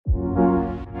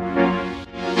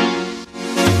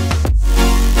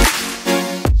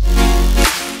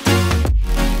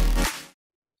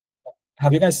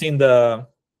have you guys seen the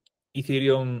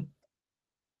Ethereum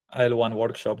L1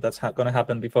 workshop that's going to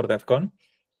happen before DevCon?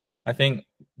 I think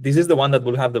this is the one that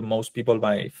will have the most people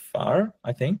by far,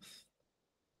 I think.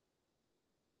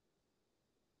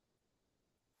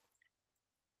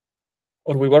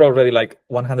 Or we were already like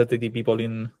 180 people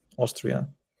in Austria.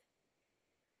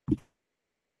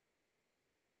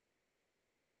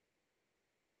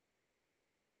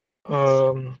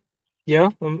 Yeah.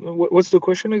 What's the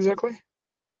question exactly?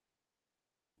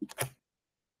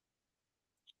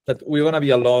 That we're gonna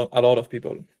be a lot of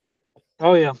people.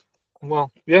 Oh yeah.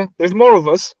 Well, yeah. There's more of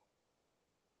us.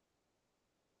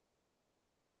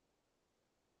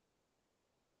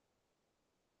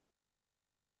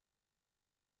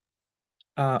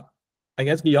 I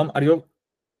guess, Guillaume, are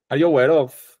you aware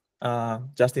of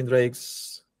Justin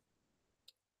Drake's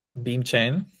Beam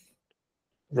Chain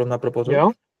roadmap proposal?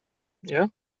 Yeah. Yeah.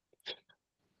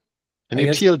 Can you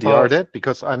TLDR that?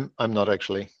 Because I'm not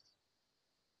actually.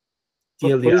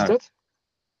 TLDR. What is that?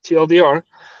 TLDR.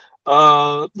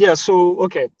 Yeah. So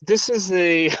okay, this is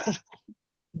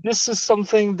this is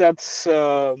something that's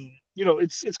you know,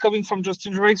 it's coming from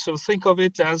Justin Drake. So think of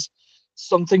it as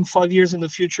something 5 years in the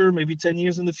future, maybe 10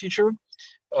 years in the future.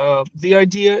 The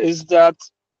idea is that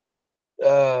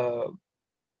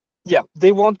yeah,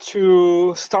 they want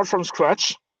to start from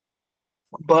scratch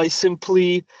by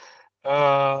simply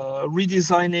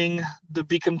redesigning the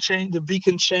beacon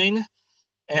chain,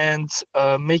 and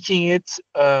making it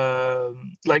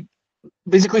like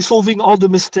basically solving all the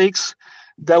mistakes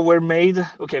that were made.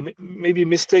 Okay, maybe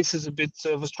mistakes is a bit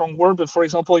of a strong word, but for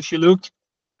example, if you look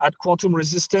at quantum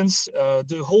resistance,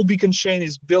 the whole beacon chain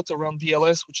is built around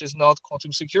BLS, which is not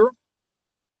quantum secure.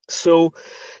 So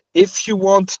if you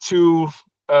want to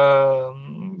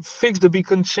fix the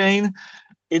beacon chain,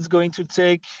 it's going to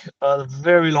take a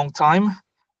very long time.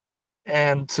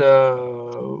 And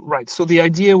right, so the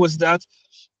idea was that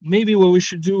maybe what we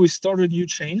should do is start a new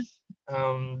chain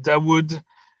that would,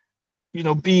 you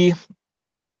know, be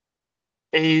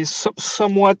a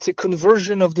somewhat a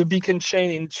conversion of the beacon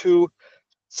chain into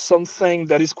something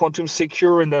that is quantum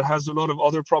secure and that has a lot of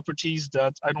other properties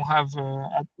that I don't have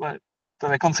that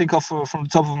I can't think of from the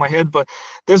top of my head. But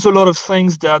there's a lot of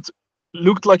things that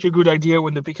looked like a good idea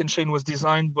when the beacon chain was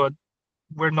designed, but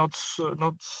were not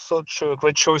such a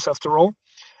great choice after all.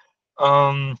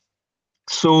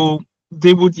 So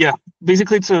they would, yeah,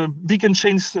 basically it's a beacon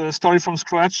chain started from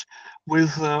scratch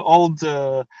with all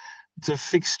the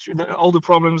all the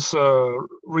problems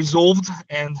resolved,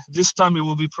 and this time it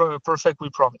will be perfect, we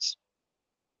promise.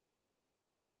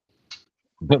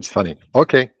 That's funny.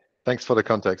 Okay, thanks for the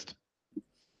context.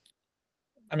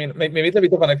 I mean, maybe it's a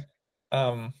bit of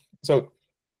an so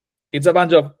it's a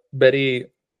bunch of very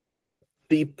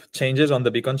deep changes on the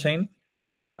beacon chain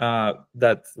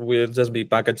that will just be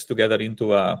packaged together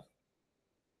into a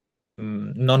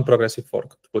non-progressive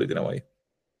fork, to put it in a way.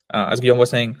 As Guillaume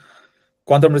was saying,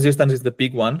 quantum resistance is the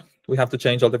big one. We have to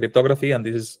change all the cryptography, and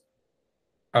this is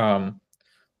a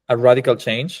radical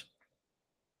change.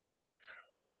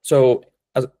 So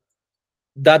as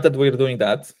that we're doing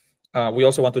that, we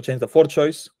also want to change the fork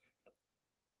choice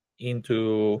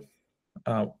into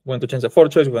we want to change the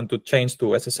fork choice. We want to change to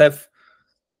SSF.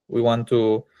 We want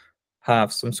to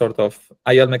have some sort of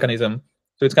IL mechanism.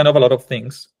 So it's kind of a lot of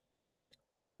things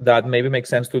that maybe make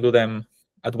sense to do them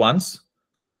at once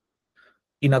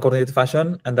in a coordinated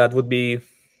fashion, and that would be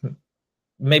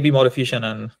maybe more efficient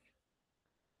and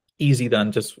easy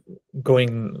than just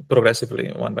going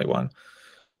progressively one by one.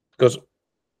 Because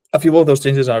a few of those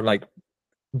changes are like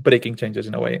breaking changes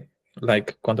in a way,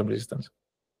 like quantum resistance.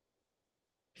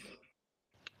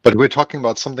 But we're talking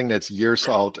about something that's years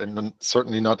out and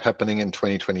certainly not happening in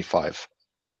 2025.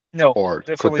 No, or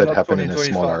could that happen in a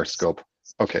smaller scope?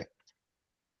 Okay.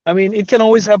 I mean, it can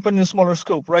always happen in a smaller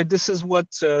scope, right? This is what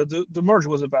the merge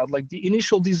was about. Like the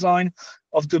initial design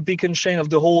of the beacon chain of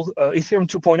the whole Ethereum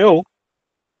 2.0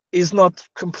 is not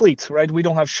complete, right? We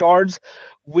don't have shards.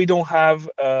 We don't have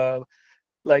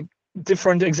like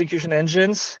different execution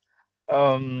engines.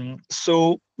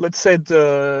 So let's say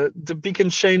the beacon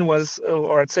chain was,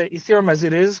 or I'd say Ethereum as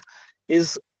it is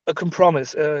a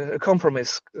compromise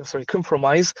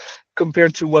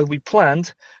compared to what we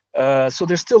planned. So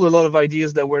there's still a lot of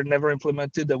ideas that were never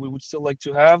implemented that we would still like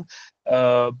to have.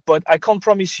 But I can't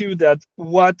promise you that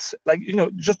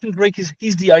Justin Drake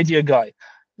he's the idea guy.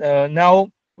 Now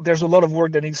there's a lot of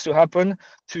work that needs to happen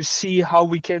to see how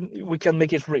we can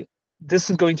make it real.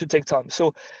 This is going to take time.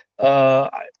 So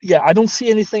yeah, I don't see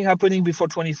anything happening before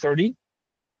 2030,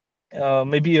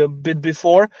 maybe a bit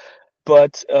before,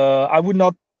 but I would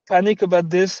not panic about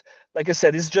this. like I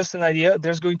said, it's just an idea.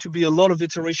 There's going to be a lot of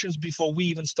iterations before we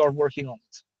even start working on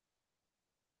it.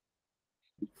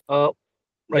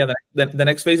 Right. Yeah, the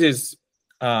next phase is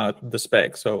the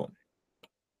spec. So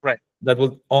right, that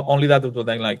will only that will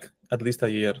take like at least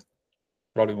a year,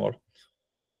 probably more.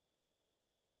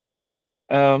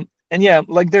 And yeah,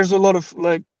 like there's a lot of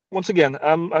like, once again,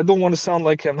 I don't want to sound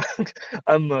like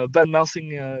I'm bad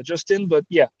mouthing Justin, but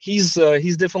yeah, he's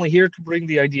definitely here to bring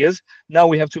the ideas. Now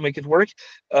we have to make it work.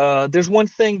 There's one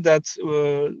thing that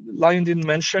Lion didn't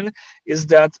mention, is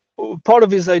that part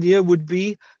of his idea would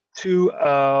be to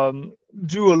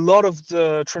do a lot of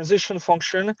the transition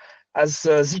function as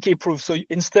ZK proof. So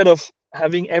instead of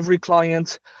having every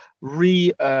client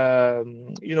re-execute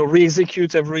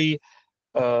every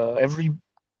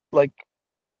like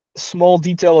small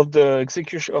detail of the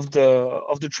execution of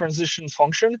the transition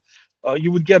function,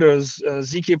 you would get a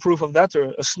ZK proof of that,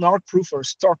 or a snark proof, or a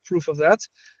stark proof of that.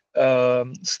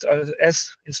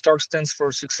 S in stark stands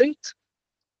for succinct.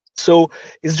 So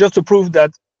it's just a proof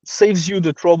that saves you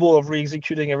the trouble of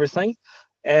re-executing everything.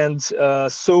 And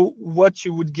so what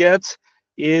you would get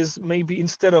is, maybe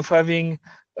instead of having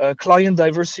client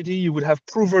diversity, you would have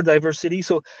prover diversity.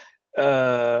 So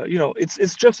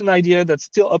it's just an idea that's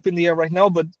still up in the air right now,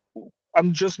 but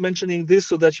I'm just mentioning this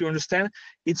so that you understand.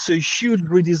 It's a huge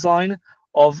redesign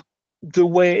of the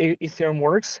way Ethereum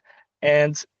works,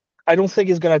 and I don't think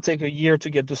it's going to take a year to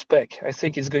get the spec. I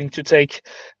think it's going to take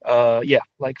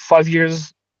like 5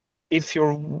 years if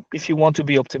you want to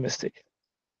be optimistic.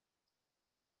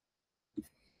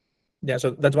 Yeah,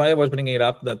 so that's why I was bringing it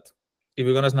up, that if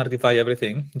you're going to snarkify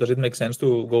everything, does it make sense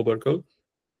to go Verkle?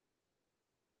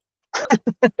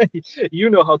 You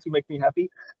know how to make me happy.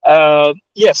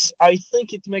 Yes, I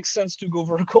think it makes sense to go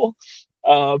Verkle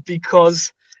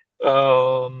because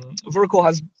Verkle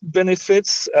has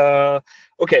benefits.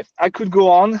 Okay, I could go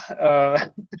on.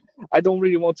 I don't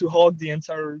really want to hog the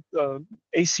entire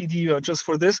ACD just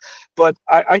for this, but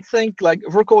I think like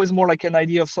Verkle is more like an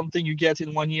idea of something you get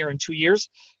in 1 year and 2 years.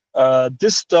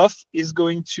 This stuff is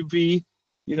going to be,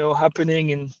 happening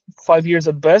in 5 years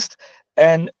at best,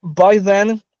 and by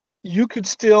then you could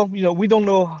still, we don't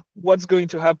know what's going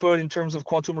to happen in terms of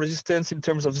quantum resistance, in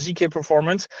terms of ZK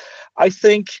performance. I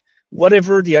think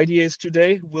whatever the idea is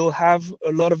today will have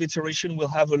a lot of iteration, will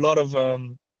have a lot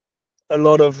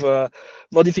of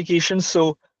modifications.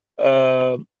 So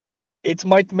it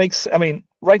might make,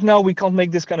 right now we can't make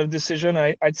this kind of decision.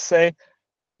 I'd say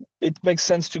it makes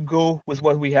sense to go with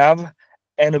what we have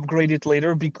and upgrade it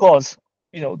later, because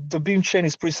the beam chain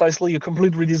is precisely a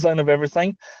complete redesign of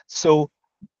everything. So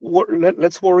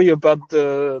let's worry about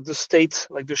the state,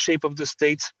 like the shape of the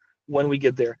state, when we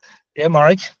get there. Yeah,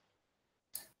 Marek?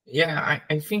 Yeah,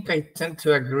 I think I tend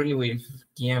to agree with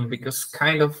DM, because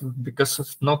because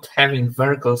of not having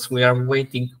Verkles, we are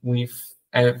waiting with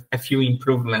a few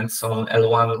improvements on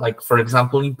L1, like for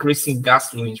example increasing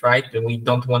gas limit, right? And we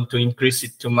don't want to increase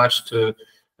it too much to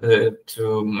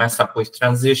mess up with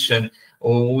transition.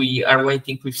 We are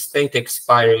waiting with state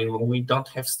expiry. We don't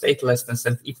have statelessness,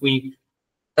 and if we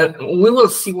will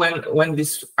see when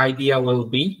this idea will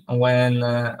be, when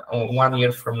 1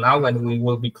 year from now, when we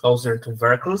will be closer to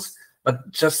Verkles. But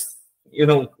just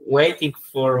waiting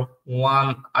for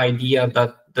one idea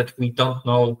that we don't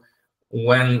know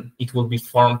when it will be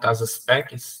formed as a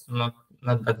spec is not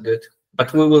that good.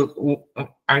 But we will.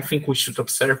 I think we should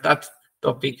observe that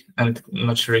topic, and I'm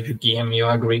not sure if DM you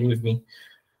agree with me.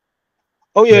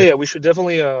 Oh yeah, we should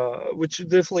definitely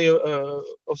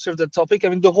observe that topic. I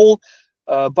mean, the whole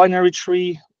binary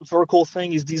tree Verkle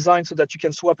thing is designed so that you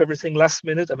can swap everything last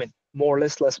minute. I mean, more or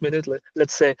less last minute.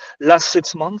 Let's say last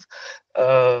 6 months.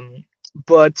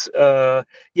 But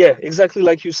yeah, exactly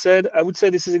like you said. I would say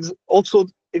this is also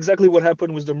exactly what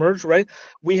happened with the merge, right?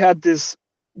 We had this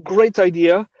great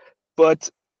idea, but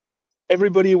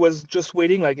everybody was just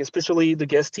waiting, like especially the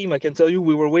guest team. I can tell you,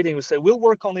 we were waiting. We said we'll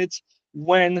work on it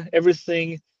when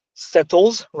everything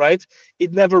settles, right?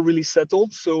 It never really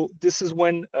settled. So this is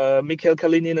when Mikhail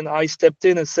Kalinin and I stepped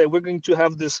in and said, we're going to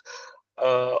have this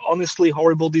honestly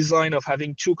horrible design of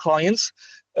having 2 clients.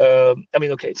 I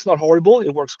mean, okay, it's not horrible,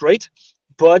 it works great,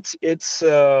 but it's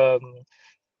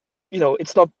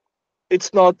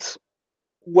it's not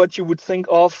what you would think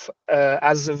of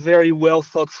as a very well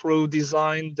thought through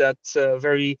design that's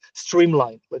very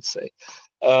streamlined, let's say.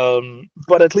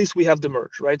 But at least we have the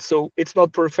merge, right? So it's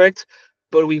not perfect,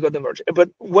 but we got the merge. But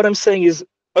what I'm saying is,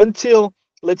 until,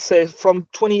 let's say, from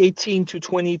 2018 to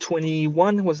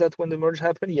 2021, was that when the merge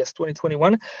happened? Yes,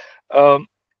 2021.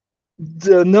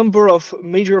 The number of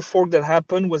major fork that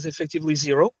happened was effectively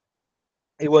 0.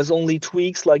 It was only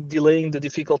tweaks like delaying the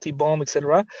difficulty bomb,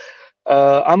 etc.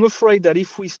 I'm afraid that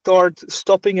if we start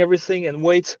stopping everything and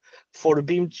wait for the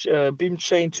beam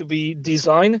chain to be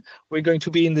designed, we're going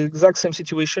to be in the exact same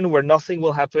situation where nothing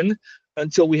will happen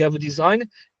until we have a design.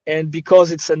 And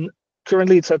because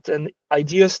currently it's at an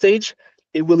idea stage,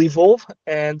 it will evolve,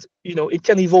 and it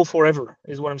can evolve forever,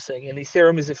 is what I'm saying. And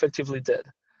Ethereum is effectively dead.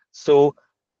 So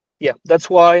yeah, that's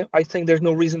why I think there's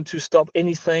no reason to stop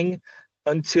anything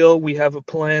until we have a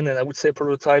plan, and I would say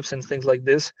prototypes and things like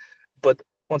this. But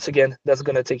once again, that's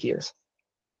going to take years.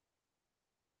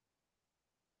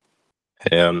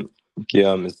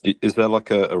 Guillaume, is there like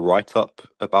a write-up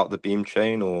about the beam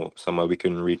chain or somewhere we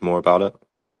can read more about it?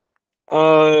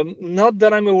 Not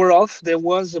that I'm aware of. There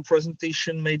was a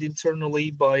presentation made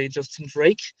internally by Justin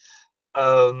Drake.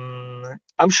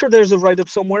 I'm sure there's a write-up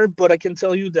somewhere, but I can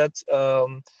tell you that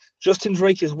Justin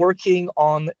Drake is working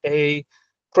on a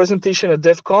presentation at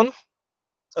DEF CON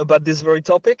about this very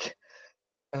topic.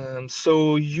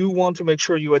 So you want to make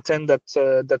sure you attend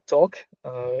that talk.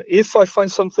 If I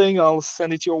find something, I'll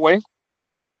send it your way,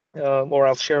 or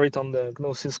I'll share it on the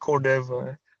Gnosis Core Dev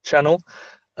channel.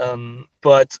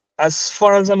 But as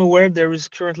far as I'm aware, there is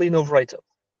currently no write-up.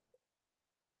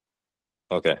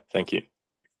 Okay, thank you.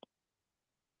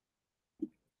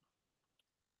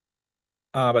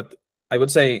 But I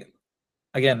would say,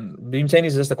 again, beam chain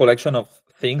is just a collection of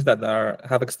things that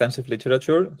have extensive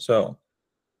literature. So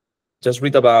just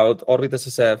read about Orbit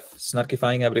SSF,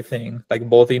 snarkifying everything, like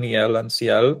both in EL and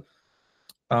CL,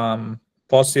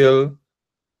 fossil,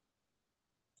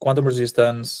 quantum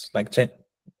resistance, like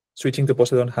switching to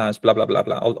Poseidon hash, blah, blah, blah,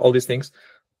 blah, all these things.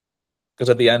 Because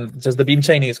at the end, just the beam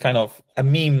chain is kind of a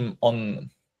meme on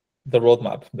the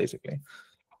roadmap, basically.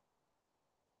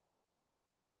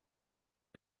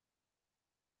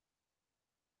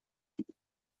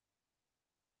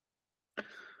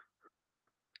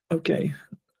 Okay,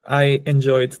 I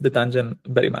enjoyed the tangent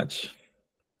very much,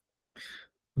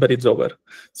 but it's over.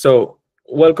 So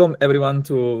welcome everyone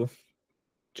to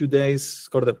today's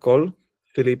Core Dev call.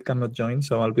 Philippe cannot join,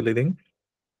 so I'll be leading.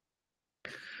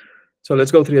 So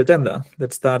let's go through the agenda.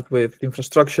 Let's start with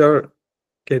infrastructure,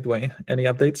 Gateway. Any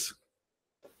updates?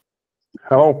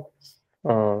 Hello.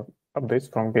 Updates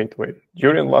from Gateway.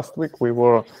 During last week, we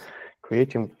were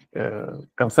creating a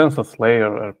consensus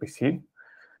layer RPC.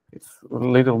 It's a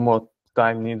little more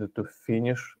time needed to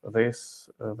finish this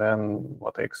than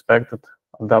what I expected.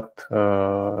 Adapt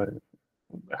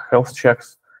health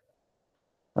checks.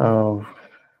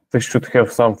 We should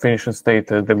have some finishing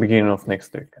state at the beginning of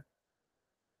next week.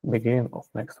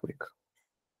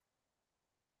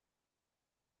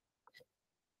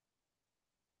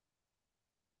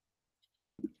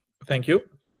 Thank you.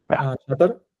 Yeah.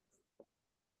 Shatar?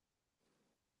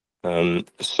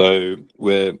 So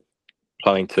we're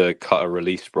planning to cut a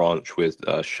release branch with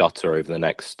Shutter over the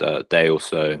next day or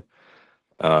so.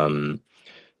 And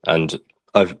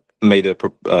I've made a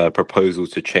proposal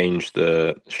to change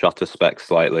the Shutter spec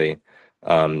slightly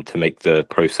to make the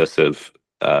process of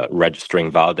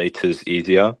registering validators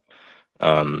easier.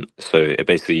 So it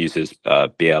basically uses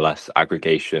BLS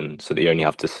aggregation, so that you only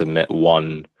have to submit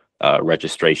one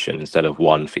registration instead of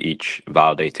one for each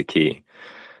validator key.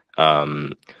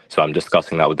 So I'm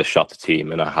discussing that with the Shutter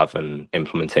team, and I have an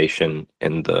implementation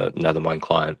in the Nethermind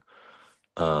client.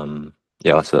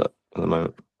 Yeah, that's it at the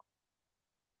moment.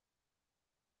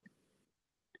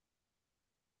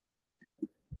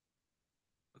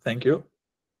 Thank you.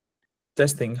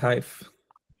 Testing Hive.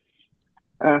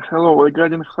 Hello,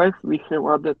 regarding Hive, we have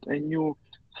added a new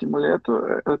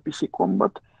simulator, RPC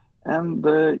Combat, and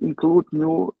include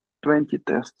new 20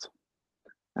 tests.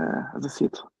 That's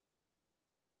it.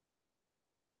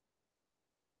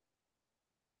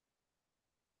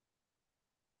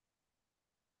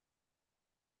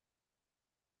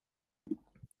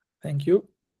 Thank you.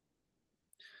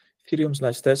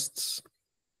 Ethereum/tests.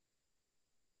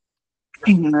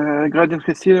 Regarding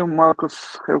Ethereum,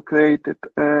 Marcus have created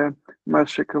a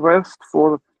merge request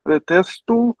for the test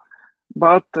tool,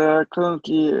 but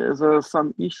currently there are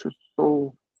some issues,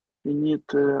 so we need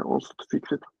also to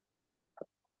fix it.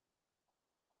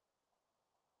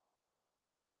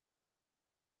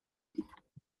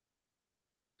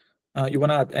 You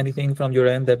want to add anything from your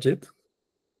end, Devjit?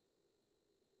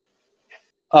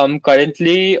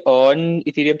 Currently on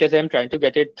Ethereum test, I'm trying to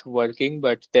get it working,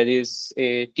 but there is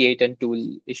a T8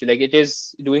 tool issue. Like, it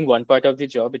is doing one part of the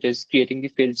job. It is creating the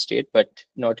field state, but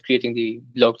not creating the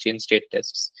blockchain state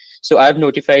tests. So I've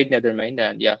notified Nethermind,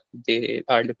 and yeah, they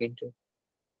are looking into it.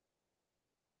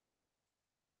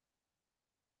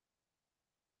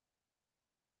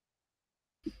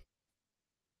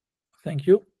 Thank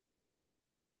you.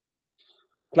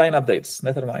 Client updates,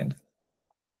 Nethermind.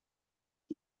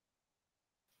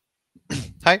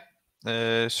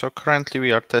 So currently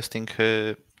we are testing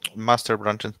master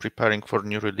branch and preparing for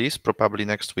new release. Probably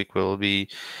next week we will be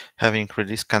having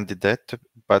release candidate,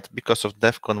 but because of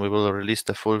DevCon, we will release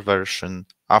the full version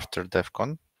after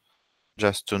DevCon,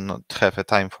 just to not have a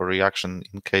time for reaction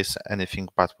in case anything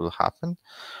bad will happen.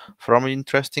 From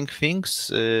interesting things,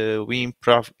 we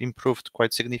improved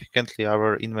quite significantly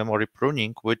our in-memory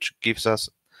pruning, which gives us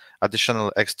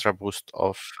additional extra boost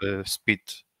of speed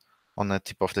on the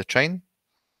tip of the chain.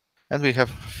 And we have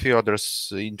a few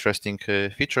others interesting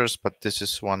features, but this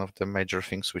is one of the major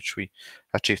things which we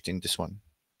achieved in this one.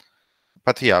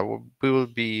 But yeah, we will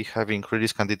be having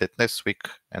release candidate next week,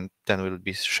 and then we'll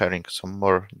be sharing some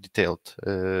more detailed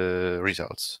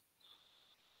results.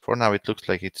 For now, it looks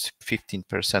like it's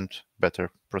 15%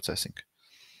 better processing.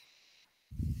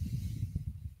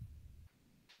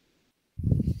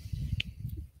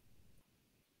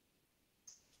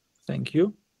 Thank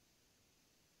you.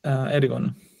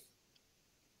 Erigon.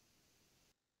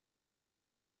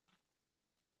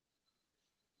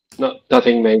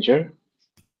 Nothing major.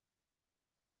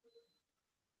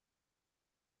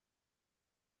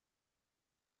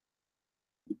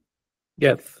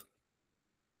 Geth.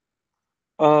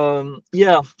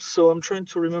 Yeah, so I'm trying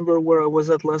to remember where I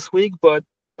was at last week, but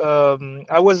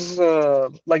I was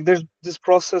like, there's this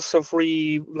process of full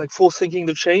syncing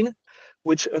the chain,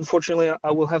 which unfortunately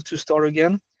I will have to start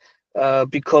again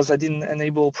because I didn't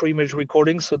enable pre-image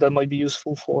recording, so that might be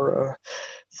useful for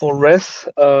Reth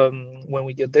when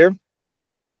we get there.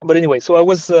 But anyway, so I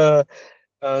was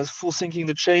full syncing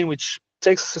the chain, which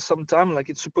takes some time. Like,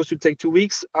 it's supposed to take 2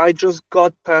 weeks. I just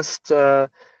got past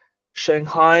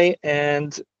Shanghai,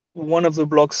 and one of the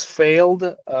blocks failed.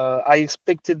 I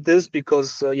expected this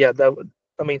because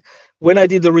I mean, when I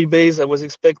did the rebase, I was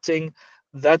expecting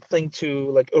that thing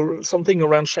to, like, something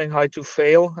around Shanghai to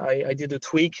fail. I did a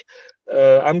tweak.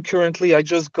 I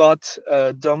just got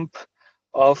a dump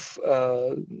of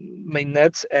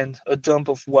mainnet and a dump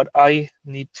of what I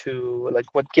need to, like,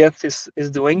 what Geth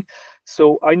is doing.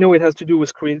 So I know it has to do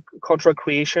with contract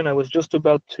creation. I was just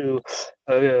about to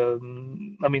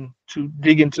to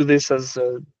dig into this as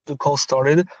the call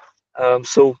started.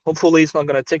 So hopefully it's not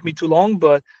going to take me too long.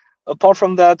 But apart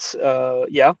from that,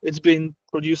 yeah, it's been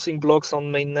producing blocks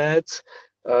on mainnet.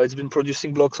 It's been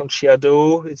producing blocks on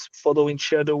Shadow. It's following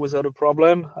Shadow without a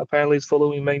problem. Apparently, it's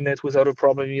following mainnet without a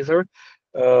problem either.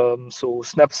 So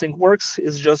SnapSync works.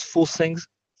 It's just full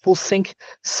sync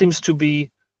seems to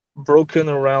be broken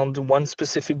around one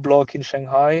specific block in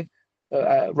Shanghai,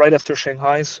 right after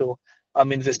Shanghai. So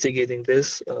I'm investigating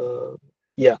this.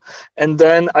 Yeah, and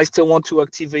then I still want to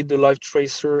activate the live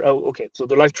tracer. Oh, okay. So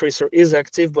the live tracer is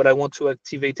active, but I want to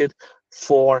activate it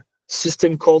for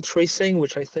system call tracing,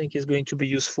 which I think is going to be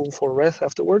useful for Reth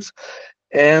afterwards,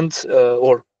 and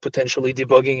or potentially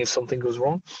debugging if something goes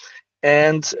wrong.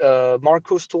 And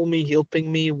Marcos told me he'll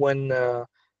ping me when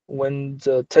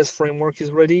the test framework is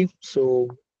ready. So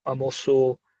I'm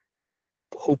also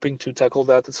hoping to tackle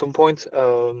that at some point.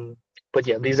 But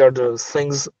yeah, these are the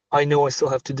things I know I still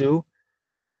have to do.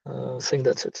 I think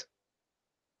that's it.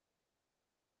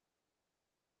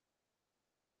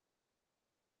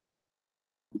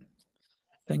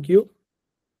 Thank you.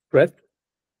 Brett?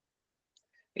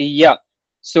 Yeah.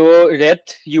 So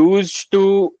Reth used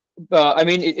to,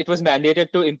 it was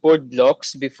mandated to import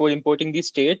blocks before importing the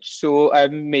state. So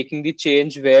I'm making the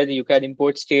change where you can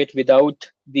import state without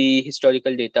the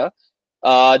historical data.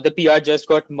 The PR just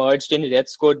got merged in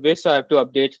Reth's code base, so I have to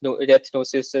update Reth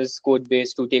Gnosis's code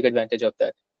base to take advantage of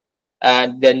that.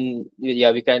 And then, yeah,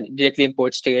 we can directly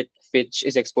import state, which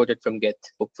is exported from Geth,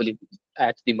 hopefully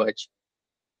at the merge.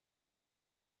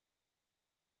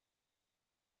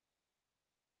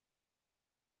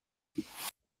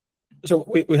 So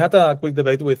we had a quick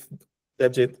debate with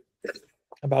DevJit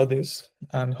about this,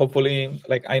 and hopefully,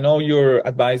 like, I know your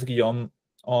advice, Guillaume,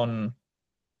 on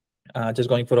just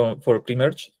going for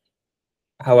pre-merge.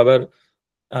 However,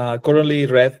 currently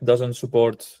Reth doesn't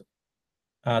support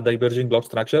diverging block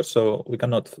structure, so we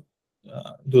cannot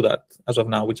do that as of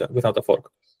now without a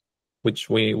fork, which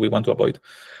we want to avoid.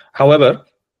 However,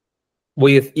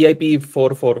 with EIP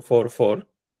 4444,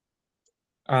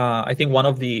 I think one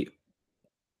of the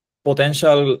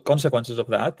potential consequences of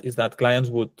that is that clients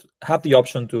would have the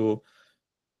option to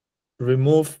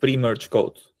remove pre-merge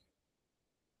code.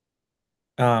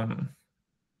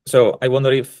 So I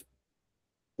wonder if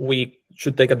we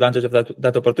should take advantage of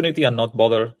that opportunity and not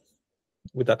bother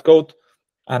with that code.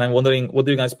 And I'm wondering, what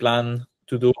do you guys plan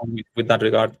to do with that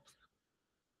regard?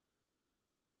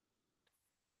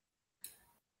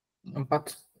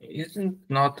 But isn't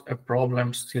not a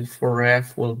problem still for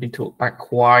Ref will be to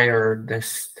acquire the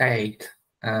state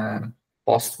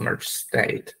post-merge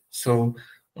state. So,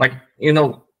 like,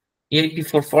 EIP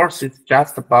for force is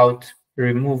just about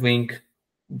removing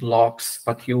blocks,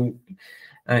 but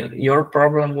your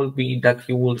problem will be that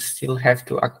you will still have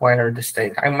to acquire the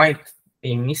state. I might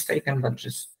be mistaken, but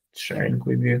just sharing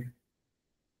with you.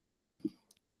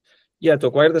 Yeah, to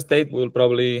acquire the state, will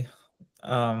probably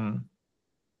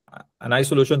a nice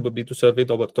solution would be to serve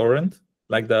it over torrent,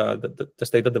 like the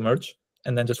state of the merge,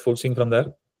 and then just full sync from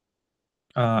there.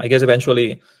 I guess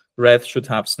eventually Reth should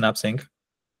have snap sync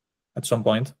at some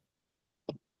point.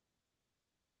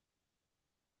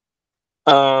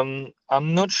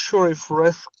 I'm not sure if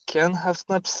Reth can have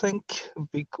snap sync.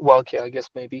 Well, okay, I guess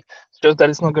maybe. It's just that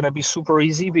it's not going to be super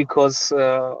easy because,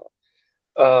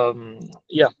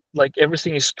 yeah, like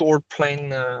everything is stored plain.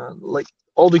 Like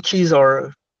all the keys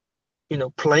are,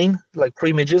 plain, like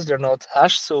pre-images. They're not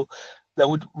hashed, so that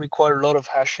would require a lot of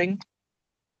hashing,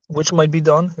 which might be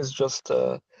done. It's just,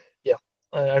 yeah,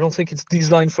 I don't think it's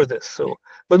designed for this. So,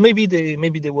 but maybe they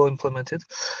will implement it.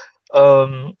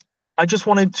 I just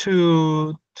wanted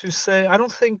to say I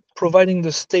don't think providing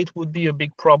the state would be a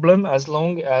big problem as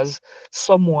long as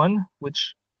someone,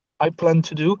 which I plan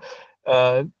to do,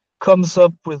 comes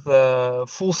up with a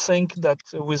full sync that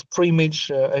with pre-image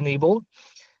enabled.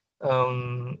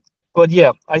 But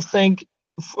yeah, I think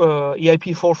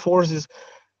EIP 4.4 is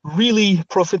really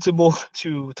profitable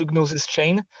to Gnosis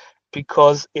Chain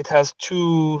because it has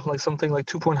something like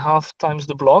 2.5 times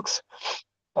the blocks.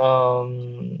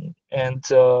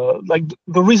 Like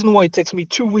the reason why it takes me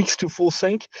 2 weeks to full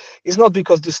sync is not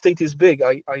because the state is big.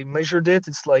 I measured it.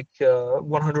 It's like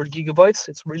 100 gigabytes.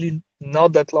 It's really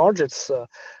not that large. It's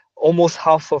almost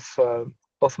half of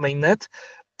mainnet,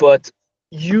 but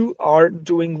you are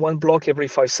doing one block every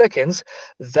 5 seconds.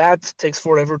 That takes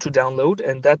forever to download,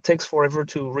 and that takes forever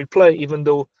to replay, even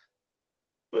though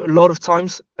a lot of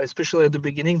times, especially at the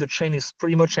beginning, the chain is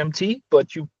pretty much empty,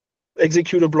 but you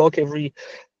execute a block every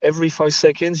 5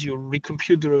 seconds, you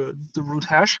recompute the root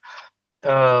hash.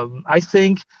 I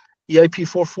think EIP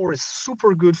 4.4 is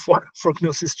super good for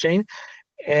Gnosis Chain,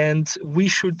 and we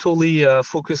should totally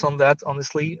focus on that,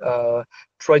 honestly.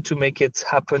 Try to make it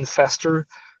happen faster,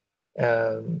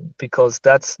 because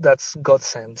that's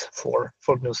godsend for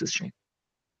Gnosis Chain.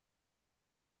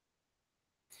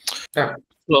 Yeah.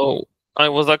 So I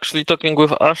was actually talking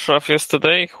with Ashraf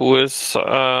yesterday, who is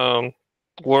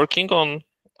working on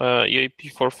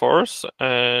EIP 4.4s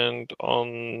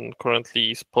and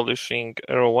currently is polishing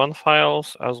Arrow1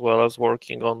 files as well as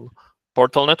working on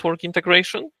Portal network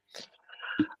integration.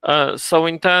 So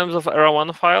in terms of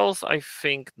Arrow1 files, I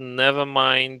think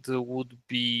Nethermind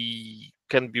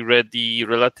can be ready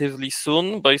relatively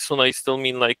soon. By soon, I still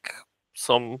mean like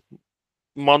some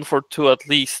month or two at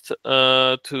least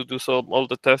to do all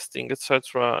the testing,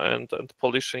 etc., and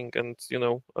polishing and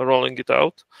rolling it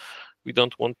out. We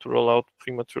don't want to roll out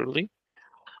prematurely.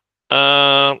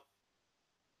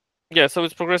 Yeah, so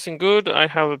it's progressing good. I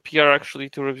have a PR actually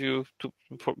to review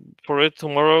for it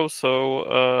tomorrow,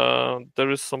 so there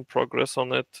is some progress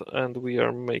on it, and we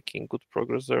are making good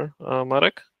progress there.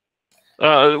 Marek?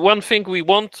 One thing, we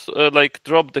won't like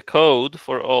drop the code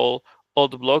for all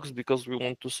the blocks because we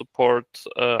want to support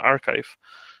archive.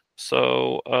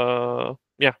 So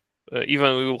yeah,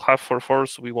 even we will have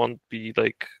 4.4s, we won't be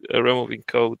like removing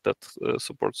code that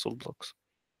supports all blocks.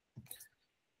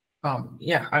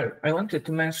 Yeah, I wanted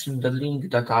to mention the link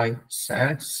that I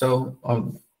sent. So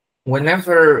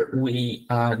whenever we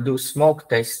do smoke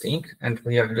testing, and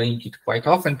we are doing it quite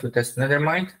often to test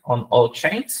Nethermind on all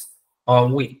chains,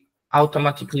 we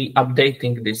automatically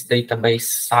updating these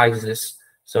database sizes.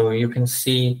 So you can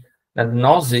see that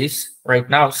Gnosis right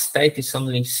now state is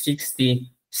only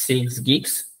 66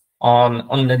 gigs on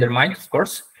Nethermind, of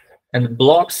course, and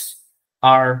blocks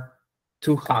are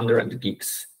 200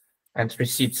 gigs. And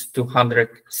receipts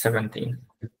 217.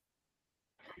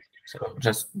 So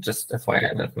just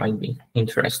FYI, that might be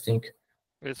interesting.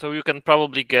 So you can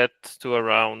probably get to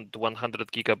around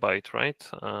 100 gigabyte, right?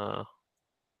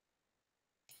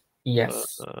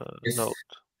 Yes. Node.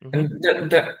 And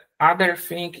the other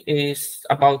thing is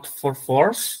about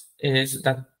 4.4s is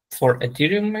that for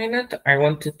Ethereum mainnet, I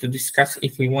wanted to discuss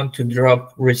if we want to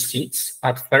drop receipts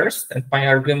at first. And my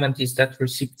argument is that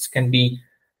receipts can be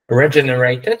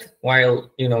regenerated,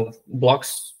 while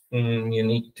blocks, you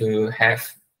need to have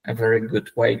a very good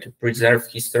way to preserve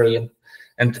history,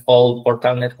 and all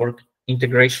Portal network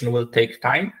integration will take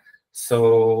time.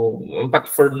 So, but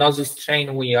for Gnosis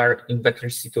Chain, we are in better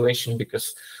situation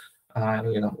because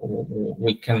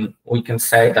we can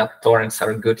say that torrents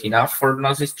are good enough for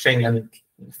Gnosis Chain and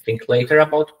think later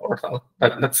about Portal.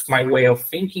 That's my way of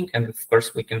thinking, and of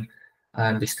course we can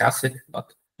discuss it.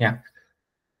 But yeah.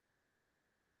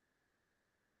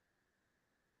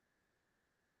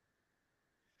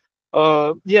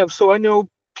 Yeah, so I know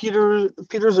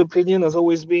Peter's opinion has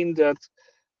always been that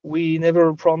we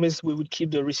never promised we would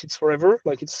keep the receipts forever.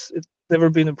 Like it's never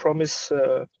been a promise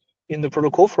in the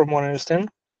protocol, from what I understand.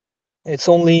 It's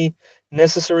only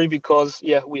necessary because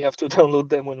we have to download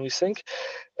them when we sync.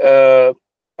 I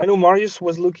know Marius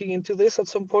was looking into this at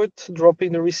some point,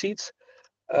 dropping the receipts.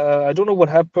 I don't know what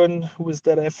happened with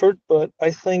that effort, but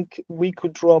I think we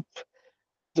could drop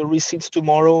the receipts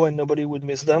tomorrow and nobody would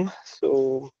miss them.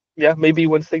 So yeah, maybe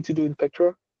one thing to do in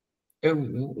Pectra.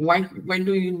 Why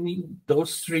do you need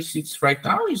those receipts right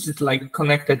now? Is it like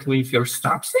connected with your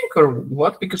snap sync or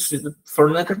what? Because for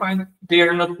Nethermind, they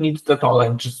are not needed at all.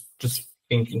 I'm just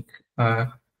thinking, why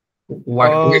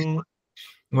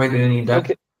do you need that?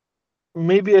 Okay.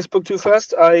 Maybe I spoke too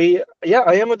fast. I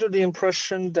am under the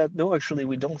impression that no, actually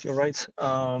we don't. You're right.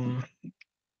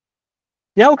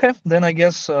 Yeah, okay. Then I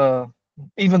guess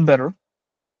even better.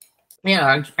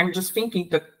 Yeah, I'm just thinking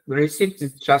that receipt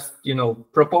is just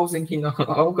proposing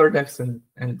algorithms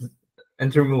and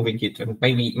removing it, and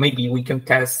maybe we can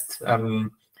test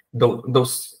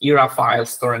those ERA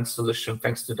files, torrent solution,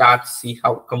 thanks to that, see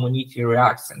how community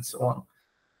reacts and so on.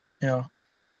 Yeah.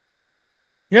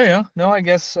 No, I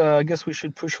guess we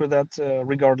should push for that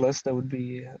regardless. That would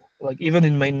be like even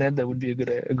in mainnet, that would be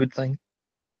a good thing.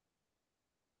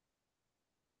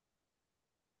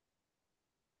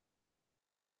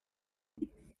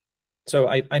 So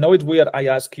I know it's weird I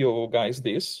ask you guys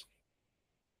this,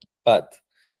 but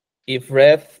if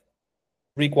Reth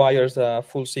requires a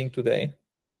full sync today,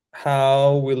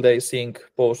 how will they sync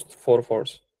post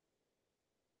 4.4s?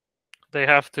 They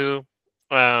have to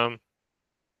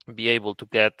be able to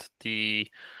get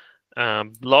the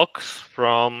blocks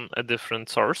from a different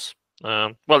source.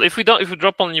 Well, if we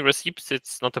drop only receipts,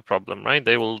 it's not a problem, right?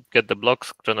 They will get the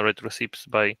blocks, generate receipts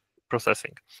by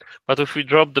processing. But if we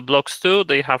drop the blocks too,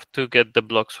 they have to get the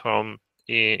blocks from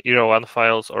ERA1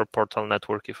 files or Portal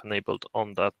Network if enabled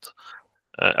on that,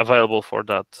 available for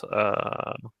that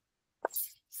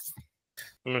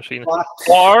machine.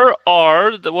 Or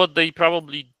what they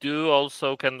probably do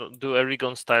also can do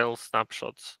Erigon style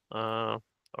snapshots. Or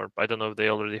I don't know if they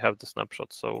already have the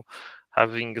snapshot. So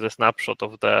having the snapshot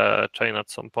of the chain at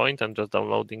some point and just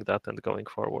downloading that and going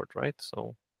forward, right?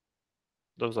 So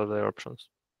those are their options.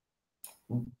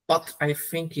 But I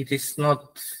think it is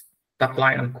not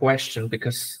Daplion question,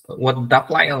 because what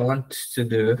Daplion wants to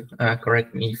do,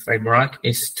 correct me if I'm wrong,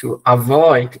 is to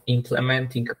avoid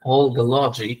implementing all the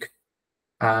logic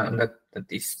that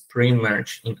is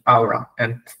pre-merged in Aura.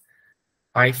 And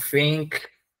I think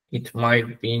it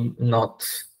might be not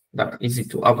that easy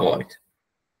to avoid.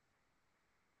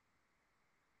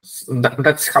 So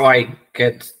that's how I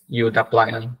get you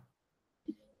Daplion.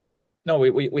 No,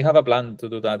 we have a plan to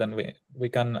do that, and we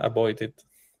can avoid it.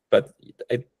 But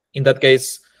in that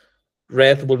case,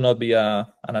 Reth will not be an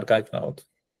archive node.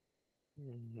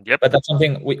 Yep. But that's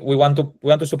something we want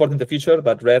to support in the future.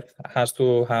 But Reth has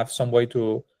to have some way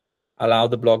to allow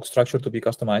the block structure to be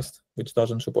customized, which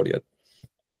doesn't support yet.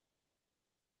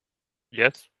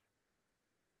 Yes.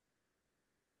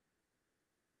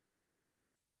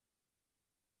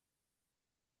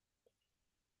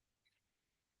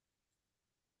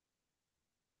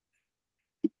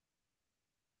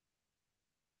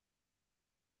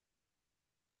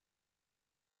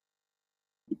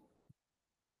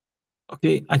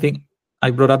 Okay, I think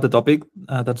I brought up the topic.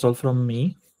 That's all from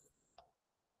me.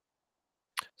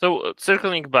 So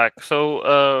circling back,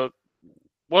 so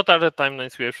what are the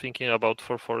timelines we are thinking about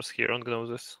for Force here on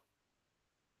Gnosis?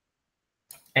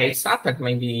 ASAP,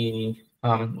 maybe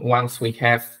once we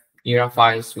have ERA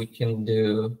files, we can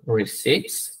do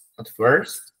receipts at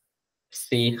first,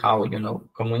 see how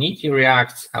community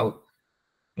reacts, how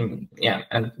and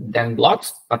then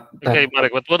blocks. But okay,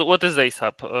 Marek, but what is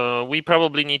ASAP? We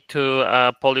probably need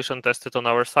to polish and test it on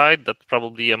our side. That's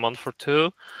probably a month or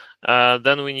two.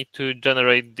 Then we need to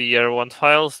generate the ERA1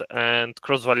 files and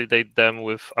cross-validate them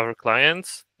with our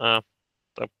clients. Kind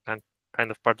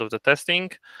of part of the testing.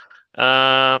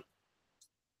 And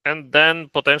then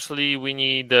potentially we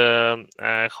need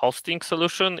a hosting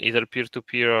solution, either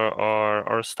peer-to-peer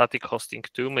or static hosting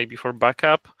too, maybe for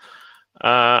backup.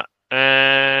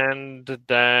 And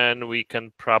then we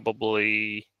can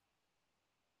probably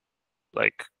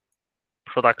like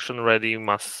production ready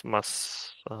enable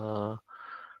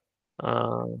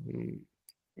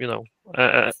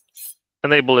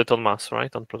it on mass,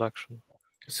 right, on production.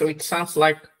 So it sounds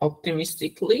like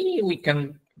optimistically we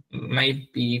can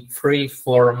maybe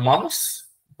 3-4 months,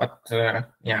 but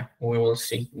yeah, we will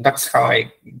see. That's how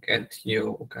I get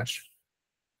you, Łukasz.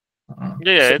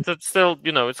 Yeah, it's still,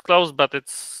 it's close, but it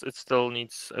still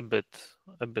needs a bit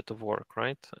a bit of work,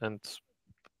 right? And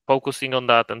focusing on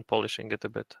that and polishing it a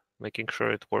bit, making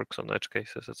sure it works on edge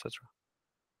cases, etc.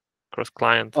 Cross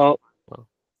client.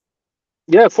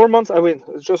 Yeah, 4 months. I mean,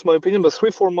 it's just my opinion, but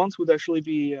 3-4 months would actually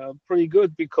be pretty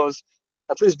good, because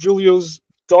at least Julio's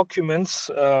documents.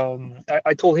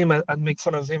 I told him I'd make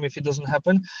fun of him if it doesn't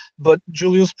happen, but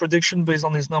Julio's prediction based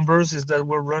on his numbers is that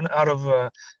we'll run out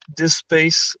of this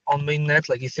space on mainnet,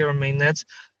 like Ethereum mainnet,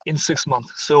 in 6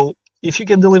 months. So if you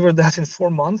can deliver that in 4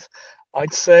 months,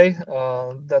 I'd say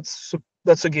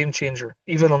that's a game changer,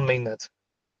 even on mainnet.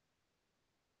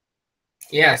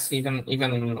 Yes, even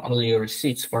only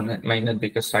receipts for mainnet,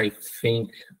 because I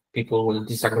think people will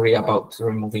disagree about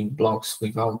removing blocks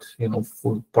without,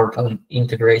 full portal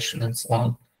integration and so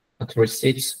on. But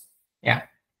receipts, yeah.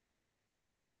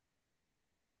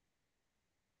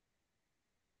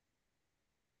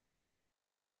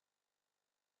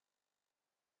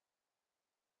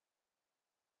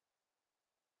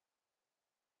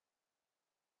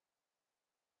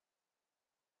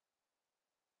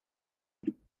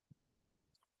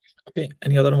 Okay,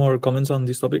 any other more comments on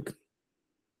this topic?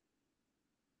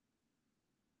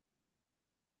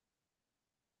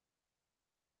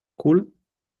 Cool,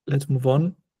 let's move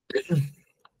on.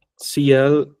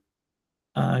 CL,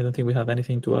 I don't think we have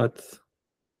anything to add.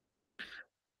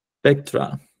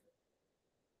 Spectra.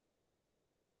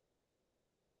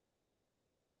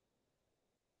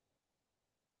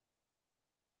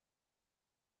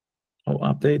 Oh,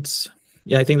 updates.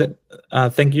 Yeah, I think that,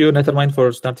 thank you, Nethermind,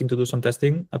 for starting to do some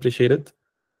testing. Appreciate it.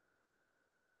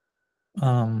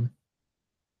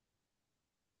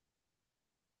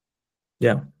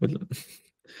 Yeah.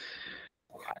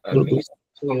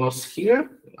 Was here.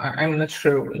 I'm not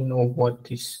sure we know what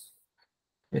is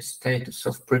the status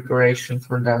of preparation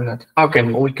for DevNet. Okay,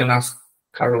 we can ask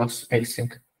Carlos, I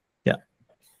think. Yeah.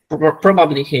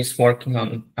 Probably he's working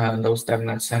on those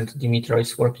DevNets, and Dimitro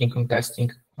is working on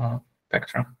testing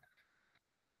Spectra.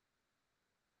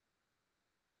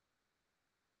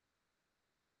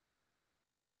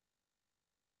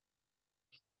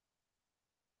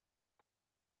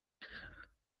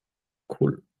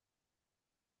 Cool.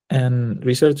 And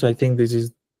research, I think this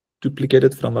is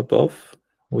duplicated from above.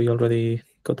 We already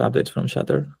got updates from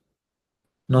Shatter.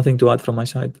 Nothing to add from my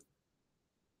side.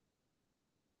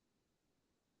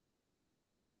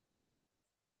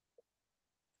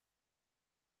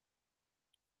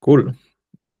 Cool.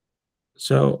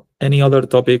 So any other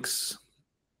topics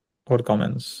or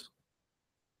comments?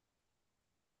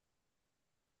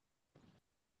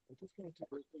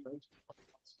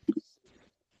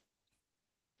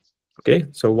 Okay,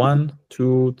 so 1,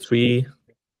 2, 3.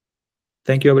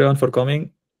 Thank you everyone for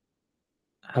coming.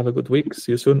 Have a good week.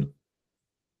 See you soon.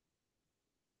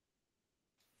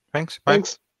 Thanks. Bye.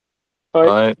 Thanks. Bye.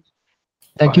 Bye.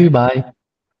 Thank you. Bye.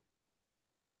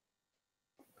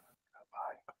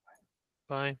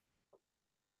 Bye.